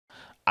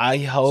I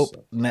hope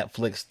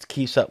Netflix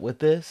keeps up with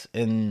this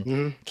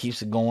and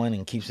keeps it going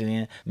and keeps it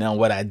in. Now,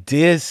 what I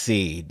did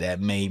see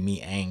that made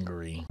me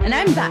angry. And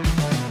I'm back.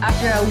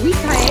 After a week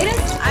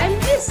hiatus, I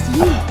missed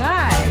you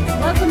guys.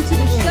 Welcome to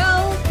the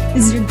show.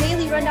 This is your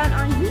daily rundown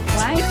on Heat.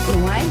 Why? It's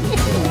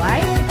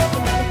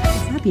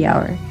happy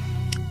hour.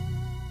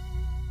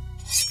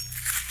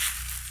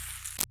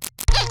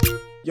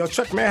 Yo,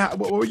 Chuck, man,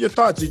 what were your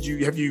thoughts?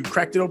 Have you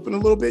cracked it open a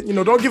little bit? You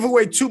know, don't give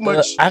away too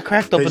much. I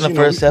cracked open the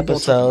first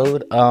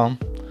episode.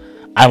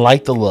 I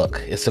like the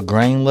look. It's a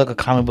grain look, a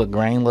comic book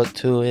grain look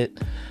to it.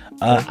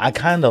 I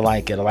kind of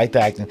like it. I like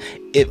the acting.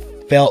 It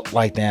felt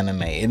like the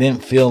anime. It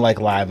didn't feel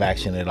like live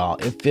action at all.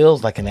 It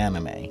feels like an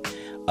anime.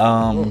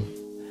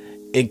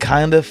 It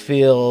kind of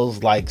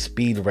feels like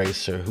Speed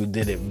Racer, who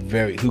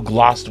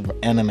glossed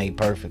anime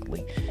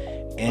perfectly.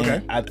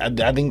 And I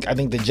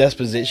think the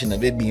juxtaposition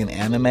of it being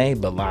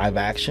anime but live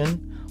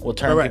action will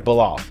turn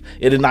people off.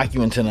 It'll knock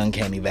you into an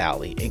uncanny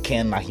valley. It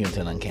can knock you into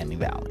an uncanny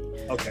valley.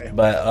 Okay.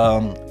 But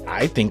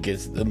I think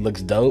it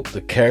looks dope. The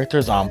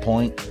character's on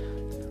point.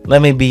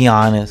 Let me be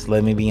honest.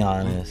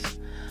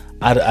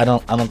 I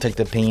don't take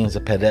the opinions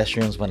of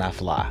pedestrians when I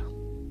fly.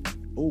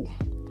 Ooh,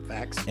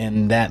 facts.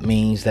 And that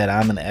means that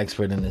I'm an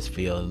expert in this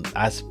field.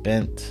 I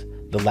spent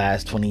the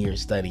last 20 years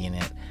studying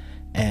it.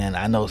 And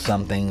I know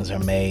some things are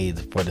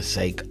made for the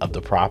sake of the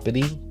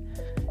property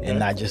and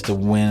not just to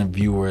win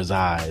viewers'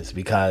 eyes.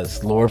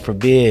 Because, Lord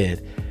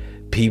forbid,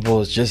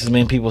 just as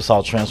many people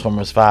saw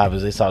Transformers 5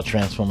 as they saw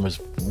Transformers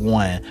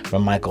 1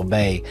 from Michael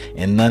Bay,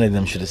 and none of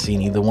them should have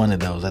seen either one of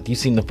those. After you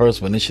seen the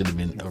first one, it should have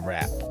been a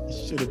wrap.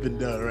 It should have been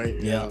done, right?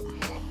 Yeah.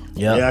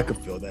 Yeah, I could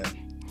feel that.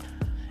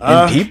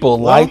 And people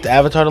liked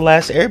Avatar: The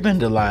Last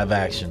Airbender live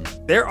action.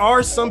 There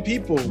are some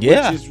people, which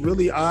is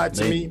really odd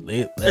to me.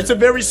 It's a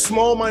very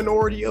small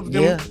minority of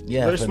them.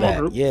 Very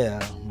small group.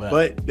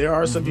 But there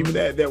are some people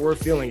that were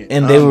feeling it.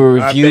 And they were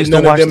refused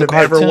to watch the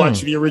cartoon. Ever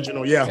watched the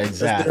original. Yeah,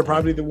 exactly. They're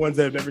probably the ones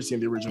that have never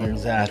seen the original.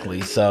 Exactly.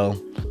 So,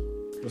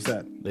 what's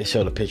that? They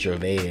showed a picture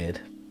of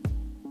Ed.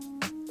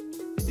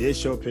 They did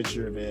show a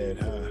picture of Ed,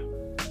 huh?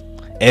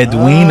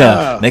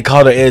 Edwina. They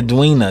called her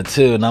Edwina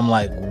too, and I'm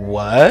like,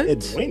 what?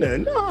 Edwina?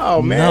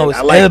 No, man. No, it's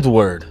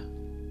Edward.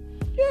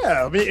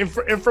 Yeah, I mean,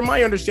 and from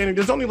my understanding,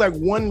 there's only like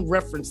one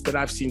reference that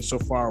I've seen so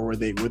far where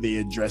they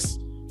address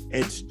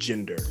Ed's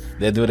gender.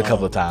 They'll do it a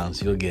couple of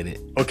times. You'll get it.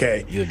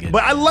 Okay, you'll get it.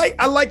 But I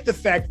like the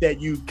fact that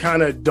you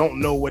kind of don't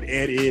know what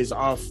Ed is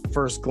off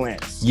first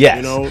glance. Yes,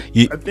 you know,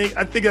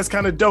 I think that's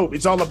kind of dope.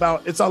 It's all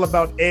about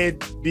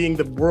Ed being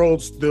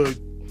the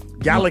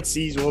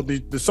galaxy's or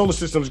the solar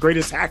system's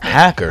greatest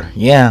hacker.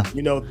 Yeah,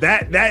 you know,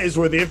 that is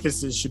where the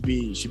emphasis should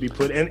be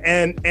put,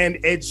 and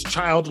Ed's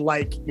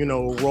childlike, you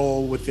know,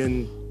 role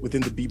within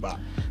the Bebop.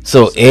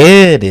 So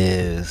Ed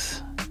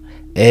is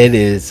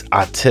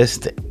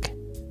autistic,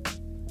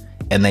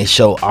 and they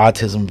show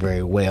autism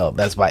very well.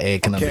 That's why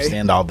Ed can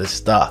understand all this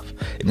stuff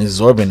and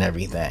absorbing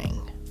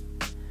everything.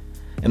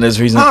 And there's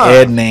a reason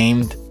Ed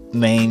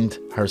named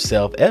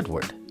herself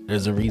Edward.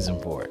 There's a reason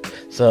for it.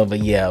 So, but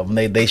yeah,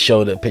 they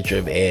showed a picture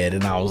of Ed,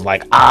 and I was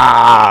like,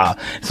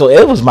 So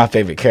Ed was my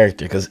favorite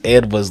character because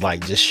Ed was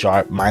like just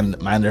sharp, mind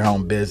their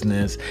own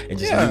business, and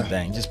just do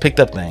things, just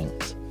picked up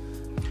things.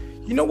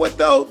 You know what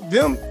though?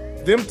 Them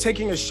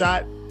taking a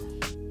shot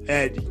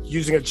at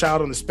using a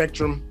child on the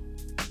spectrum,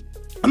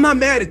 I'm not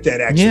mad at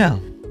that actually.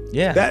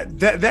 Yeah.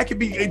 That could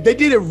be. They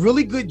did a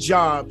really good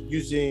job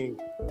using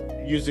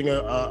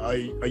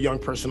a young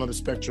person on the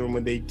spectrum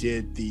when they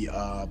did the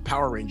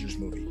Power Rangers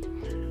movie.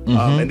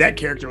 And that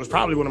character was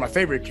probably one of my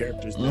favorite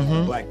characters,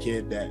 the black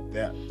kid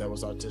that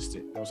was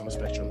autistic, that was on the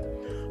spectrum.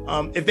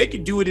 If they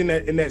could do it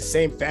in that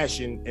same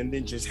fashion and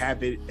then just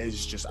have it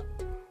as just,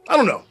 I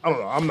don't know.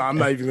 I'm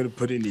not even going to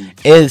put any.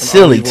 It's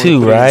silly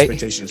too, right?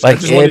 Like I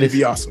just wanted it to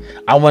be awesome.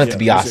 I wanted it to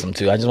be awesome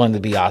too. I just wanted it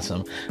to be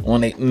awesome.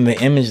 When the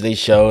image they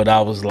showed,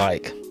 I was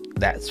like,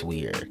 that's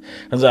weird.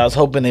 Because I was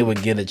hoping they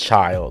would get a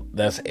child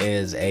that's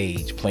Ed's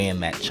age playing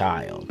that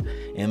child.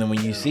 And then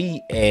when you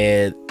see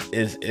Ed,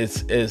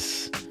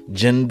 it's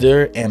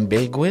gender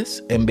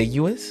ambiguous,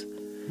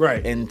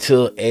 right?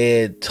 Until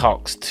Ed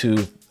talks to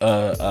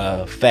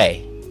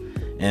Faye,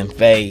 and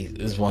Faye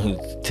is one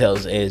who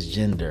tells Ed's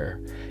gender,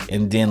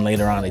 and then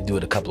later on they do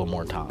it a couple of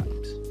more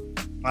times.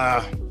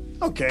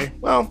 Okay,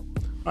 well,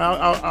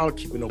 I'll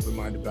keep an open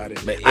mind about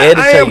it. But Ed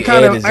I am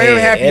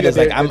happy. Ed is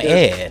like, I'm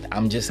Ed.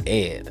 I'm just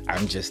Ed.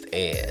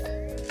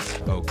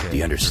 Okay. Do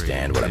you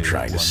understand what I'm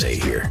trying to say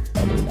here?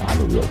 I mean,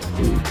 I'm a real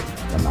freak.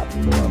 I'm not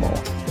normal.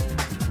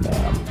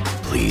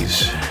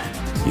 Please,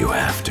 you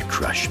have to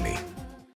crush me.